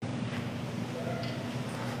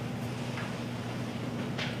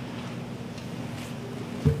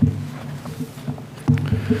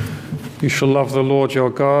You shall love the Lord your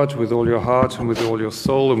God with all your heart and with all your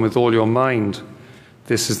soul and with all your mind.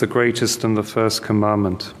 This is the greatest and the first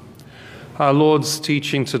commandment. Our Lord's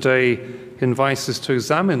teaching today invites us to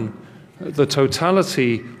examine the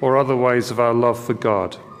totality or otherwise of our love for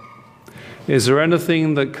God. Is there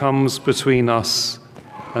anything that comes between us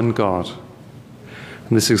and God?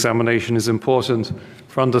 And this examination is important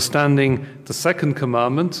for understanding the second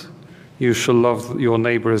commandment, you shall love your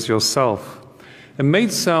neighbor as yourself. It may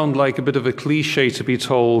sound like a bit of a cliche to be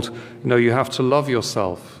told, you have to love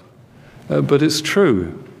yourself. But it's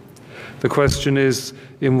true. The question is,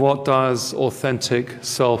 in what does authentic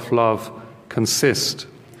self-love consist?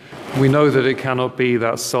 We know that it cannot be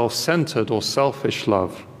that self-centered or selfish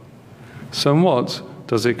love. So in what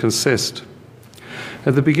does it consist?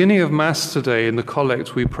 At the beginning of Mass today in the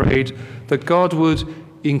Collect, we prayed that God would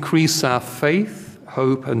increase our faith,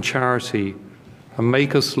 hope, and charity and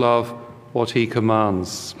make us love what he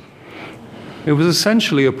commands. It was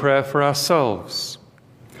essentially a prayer for ourselves.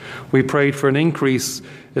 We prayed for an increase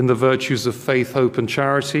in the virtues of faith, hope, and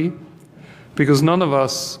charity because none of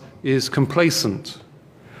us is complacent.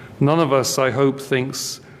 None of us, I hope,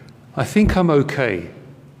 thinks, I think I'm okay.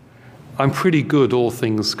 I'm pretty good, all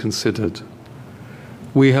things considered.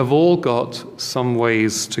 We have all got some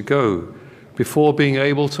ways to go before being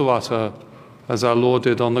able to utter, as our Lord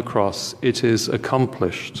did on the cross, it is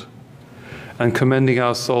accomplished, and commending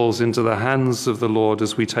our souls into the hands of the Lord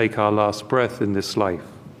as we take our last breath in this life.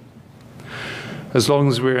 As long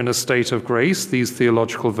as we're in a state of grace, these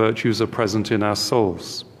theological virtues are present in our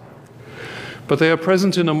souls. But they are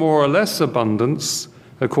present in a more or less abundance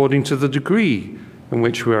according to the degree in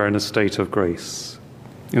which we are in a state of grace.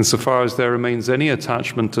 Insofar as there remains any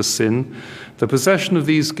attachment to sin, the possession of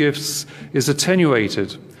these gifts is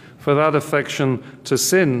attenuated, for that affection to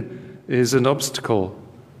sin is an obstacle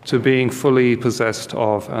to being fully possessed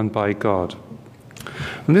of and by God.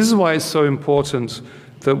 And this is why it's so important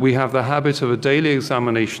that we have the habit of a daily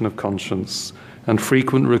examination of conscience and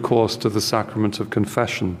frequent recourse to the sacrament of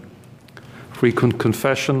confession. Frequent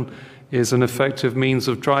confession is an effective means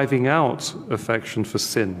of driving out affection for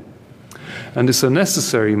sin, and it's a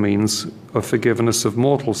necessary means of forgiveness of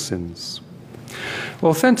mortal sins.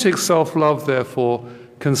 Authentic self-love, therefore,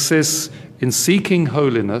 consists in seeking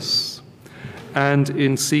holiness and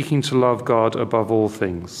in seeking to love God above all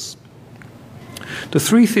things. The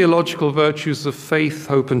three theological virtues of faith,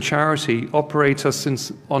 hope, and charity operate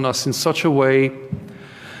on us in such a way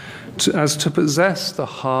as to possess the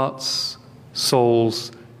hearts,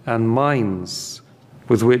 souls, and minds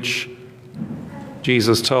with which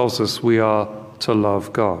Jesus tells us we are to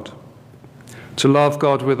love God. To love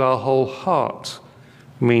God with our whole heart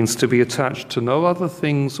means to be attached to no other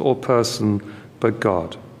things or person but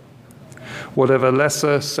God. Whatever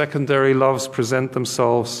lesser, secondary loves present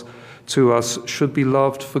themselves to us should be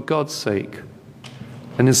loved for God's sake,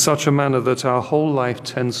 and in such a manner that our whole life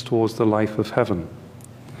tends towards the life of heaven,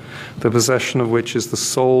 the possession of which is the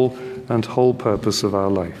sole and whole purpose of our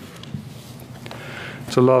life.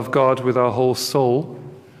 To love God with our whole soul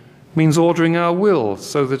means ordering our will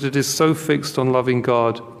so that it is so fixed on loving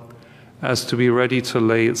God as to be ready to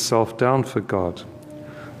lay itself down for God.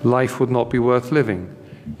 Life would not be worth living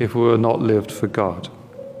if we were not lived for God.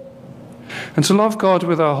 And to love God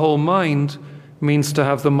with our whole mind means to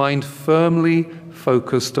have the mind firmly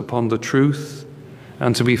focused upon the truth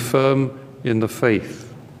and to be firm in the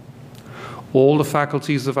faith. All the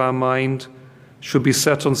faculties of our mind should be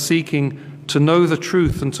set on seeking to know the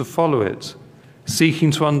truth and to follow it,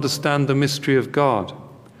 seeking to understand the mystery of God.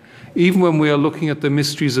 Even when we are looking at the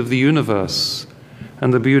mysteries of the universe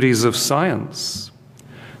and the beauties of science.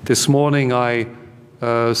 This morning I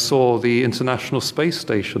saw the International Space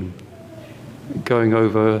Station going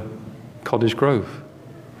over Cottage Grove.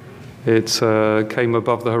 It came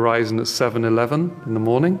above the horizon at 7:11 in the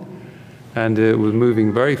morning, and it was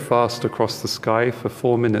moving very fast across the sky for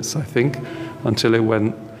 4 minutes, I think, until it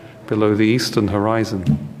went below the eastern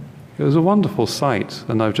horizon. It was a wonderful sight,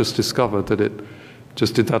 and I've just discovered that it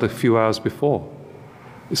just did that a few hours before.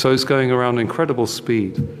 So it's going around incredible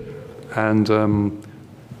speed, and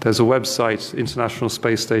there's a website, International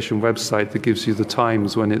Space Station website, that gives you the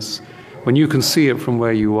times when you can see it from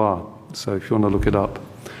where you are. So if you want to look it up,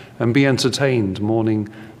 and be entertained morning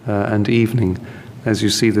and evening as you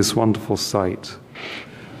see this wonderful sight.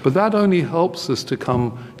 But that only helps us to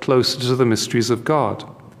come closer to the mysteries of God.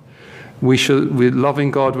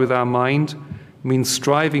 Loving God with our mind means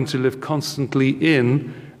striving to live constantly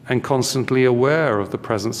in and constantly aware of the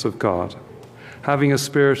presence of God, having a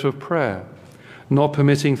spirit of prayer, not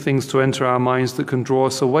permitting things to enter our minds that can draw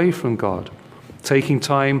us away from God, taking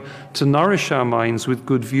time to nourish our minds with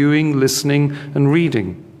good viewing, listening, and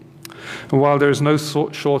reading. And while there is no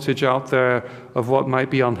shortage out there of what might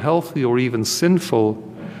be unhealthy or even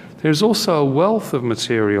sinful, there is also a wealth of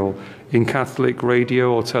material in Catholic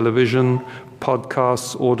radio or television,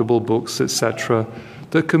 podcasts, audible books, etc.,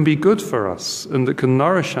 that can be good for us and that can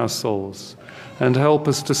nourish our souls and help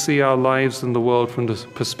us to see our lives and the world from the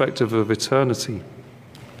perspective of eternity.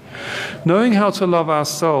 Knowing how to love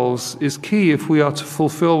ourselves is key if we are to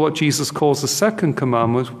fulfill what Jesus calls the second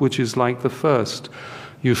commandment, which is like the first.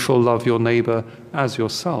 You shall love your neighbor as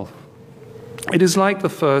yourself. It is like the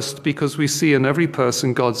first because we see in every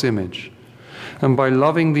person God's image. And by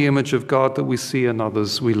loving the image of God that we see in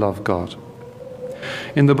others, we love God.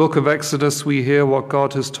 In the book of Exodus, we hear what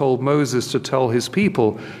God has told Moses to tell his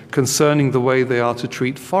people concerning the way they are to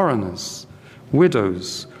treat foreigners,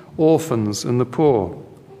 widows, orphans, and the poor.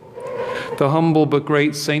 The humble but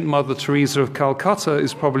great Saint Mother Teresa of Calcutta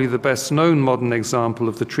is probably the best known modern example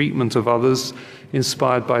of the treatment of others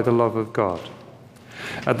inspired by the love of God.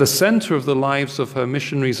 At the center of the lives of her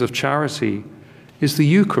missionaries of charity is the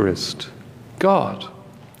Eucharist, God,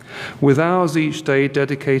 with hours each day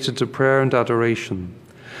dedicated to prayer and adoration.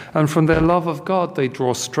 And from their love of God, they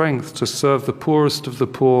draw strength to serve the poorest of the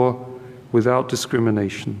poor without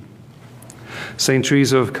discrimination. Saint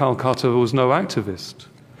Teresa of Calcutta was no activist.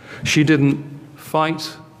 She didn't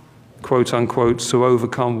fight, quote unquote, to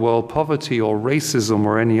overcome world poverty or racism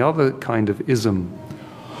or any other kind of ism.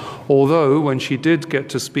 Although, when she did get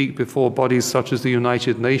to speak before bodies such as the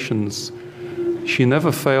United Nations, she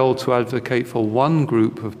never failed to advocate for one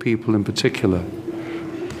group of people in particular,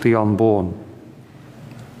 the unborn.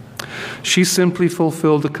 She simply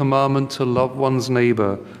fulfilled the commandment to love one's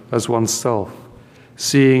neighbor as oneself,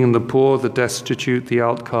 seeing in the poor, the destitute, the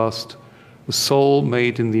outcast, the soul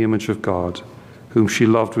made in the image of God, whom she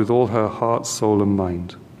loved with all her heart, soul, and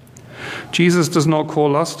mind. Jesus does not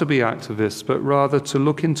call us to be activists, but rather to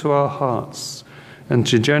look into our hearts and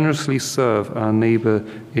to generously serve our neighbor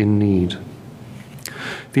in need.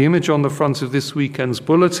 The image on the front of this weekend's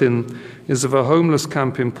bulletin is of a homeless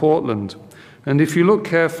camp in Portland. And if you look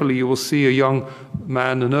carefully, you will see a young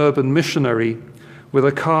man, an urban missionary, with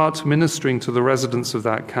a cart ministering to the residents of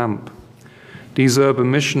that camp. These urban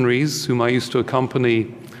missionaries, whom I used to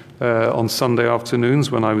accompany on Sunday afternoons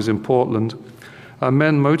when I was in Portland, are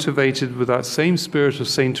men motivated with that same spirit of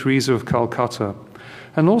Saint Teresa of Calcutta,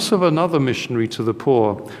 and also of another missionary to the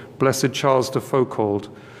poor, Blessed Charles de Foucauld,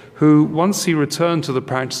 who, once he returned to the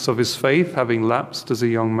practice of his faith, having lapsed as a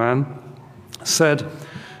young man, said,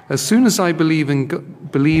 "As soon as I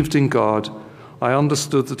believed in God, I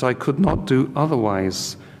understood that I could not do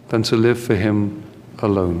otherwise than to live for him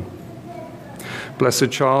alone."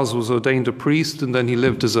 Blessed Charles was ordained a priest, and then he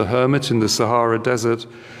lived as a hermit in the Sahara Desert,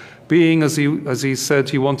 being, as he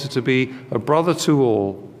said, he wanted to be a brother to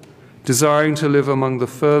all, desiring to live among the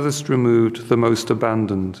furthest removed, the most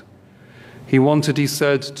abandoned. He wanted, he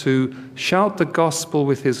said, to shout the gospel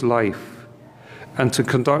with his life and to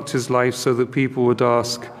conduct his life so that people would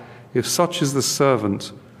ask, if such is the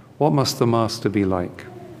servant, what must the master be like?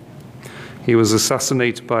 He was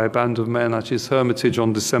assassinated by a band of men at his hermitage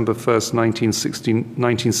on December 1st,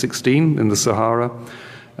 1916 in the Sahara,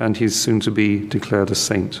 and he's soon to be declared a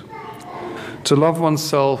saint. To love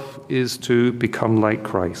oneself is to become like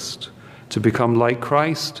Christ. To become like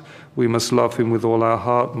Christ, we must love him with all our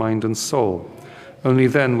heart, mind, and soul. Only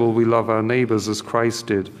then will we love our neighbors as Christ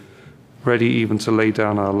did, ready even to lay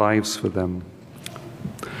down our lives for them.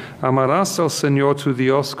 Amarás al Señor tu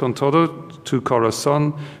Dios con todo tu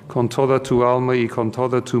corazón, con toda tu alma y con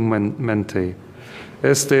toda tu mente.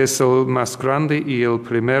 Este es el más grande y el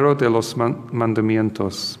primero de los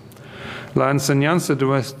mandamientos. La enseñanza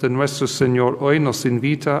de nuestro Señor hoy nos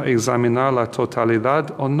invita a examinar la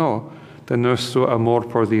totalidad o no de nuestro amor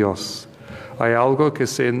por Dios. ¿Hay algo que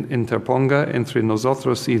se interponga entre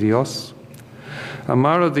nosotros y Dios?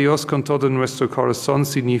 Amar a Dios con todo nuestro corazón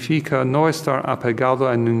significa no estar apegado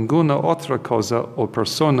a ninguna otra cosa o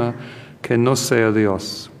persona que no sea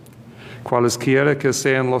Dios. Cualesquiera que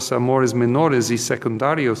sean los amores menores y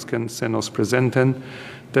secundarios que se nos presenten,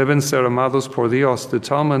 deben ser amados por Dios de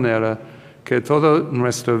tal manera que toda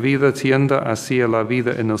nuestra vida tienda hacia la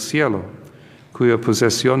vida en el cielo, cuya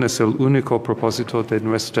posesión es el único propósito de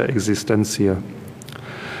nuestra existencia.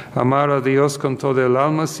 Amar a Dios con todo el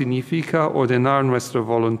alma significa ordenar nuestra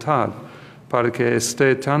voluntad para que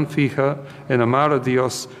esté tan fija en amar a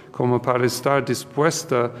Dios como para estar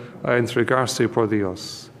dispuesta a entregarse por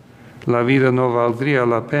Dios. La vida no valdría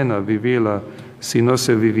la pena vivirla si no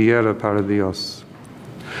se viviera para Dios.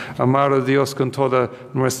 Amar a Dios con toda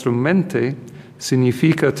nuestra mente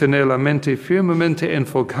Significa tener la mente firmemente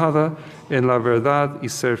enfocada en la verdad y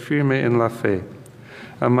ser firme en la fe.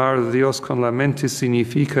 Amar a Dios con la mente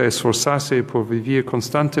significa esforzarse por vivir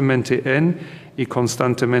constantemente en y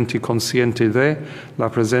constantemente consciente de la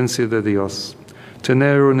presencia de Dios.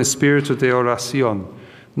 Tener un espíritu de oración.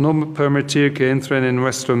 No permitir que entren en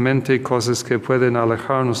nuestra mente cosas que pueden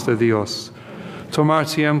alejarnos de Dios. Tomar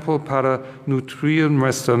tiempo para nutrir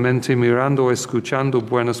nuestra mente mirando o escuchando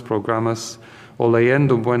buenos programas o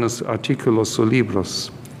leyendo buenos artículos o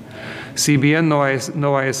libros. Si bien no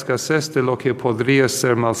hay escasez de lo que podría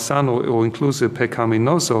ser malsano o incluso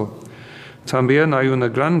pecaminoso, también hay una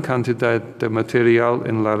gran cantidad de material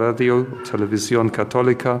en la radio, televisión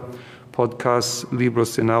católica, podcasts,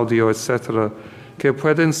 libros en audio, etc., que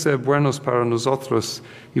pueden ser buenos para nosotros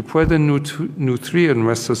y pueden nutrir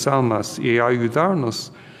nuestras almas y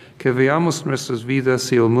ayudarnos que veamos nuestras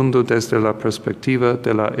vidas y el mundo desde la perspectiva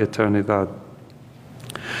de la eternidad.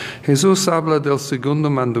 Jesús habla del segundo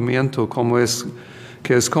mandamiento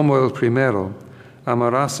que es como el primero: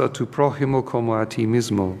 amarás a tu prójimo como a ti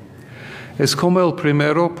mismo. Es como el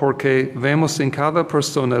primero porque vemos en cada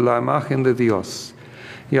persona la imagen de Dios.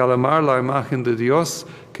 Y al amar la imagen de Dios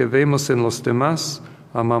que vemos en los demás,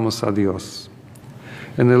 amamos a Dios.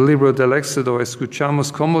 En el libro del Éxodo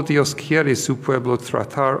escuchamos cómo Dios quiere su pueblo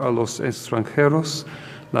tratar a los extranjeros,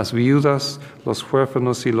 las viudas, los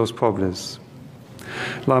huérfanos y los pobres.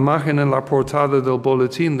 La imagen en la portada del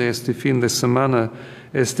boletín de este fin de semana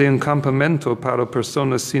es de un campamento para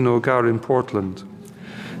personas sin hogar en Portland.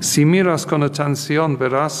 Si miras con atención,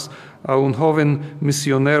 verás a un joven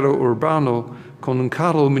misionero urbano con un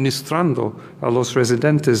carro ministrando a los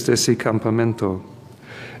residentes de ese campamento.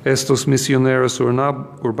 Estos misioneros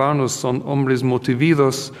urbanos son hombres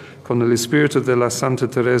motivados con el espíritu de la Santa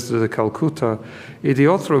Teresa de Calcuta y de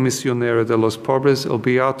otro misionero de los pobres, el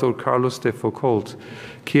beato Carlos de Foucault,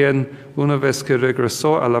 quien, una vez que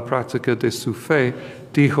regresó a la práctica de su fe,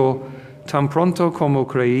 dijo: «Tan pronto como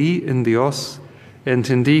creí en Dios,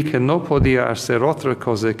 entendí que no podía hacer otra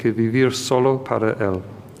cosa que vivir solo para Él».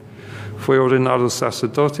 Fue ordenado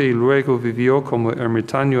sacerdote y luego vivió como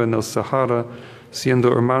ermitaño en el Sahara,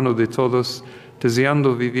 siendo hermano de todos,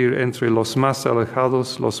 deseando vivir entre los más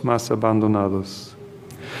alejados, los más abandonados.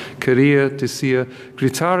 Quería, decía,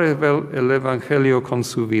 gritar el Evangelio con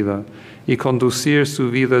su vida y conducir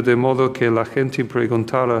su vida de modo que la gente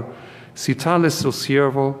preguntara: si tal es el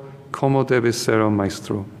siervo, ¿cómo debe ser el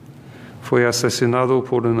maestro? Fue asesinado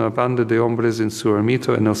por una banda de hombres en su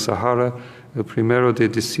ermita en el Sahara el 1 de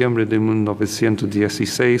diciembre de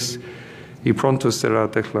 1916 y pronto será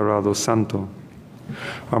declarado santo.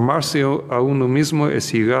 Amarse a uno mismo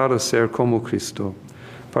es llegar a ser como Cristo.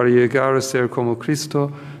 Para llegar a ser como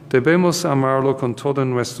Cristo, debemos amarlo con todo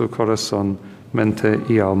nuestro corazón, mente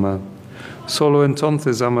y alma. Solo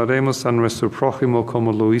entonces amaremos a nuestro prójimo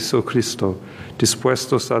como lo hizo Cristo,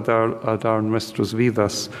 dispuestos a dar nuestras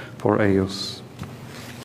vidas por ellos.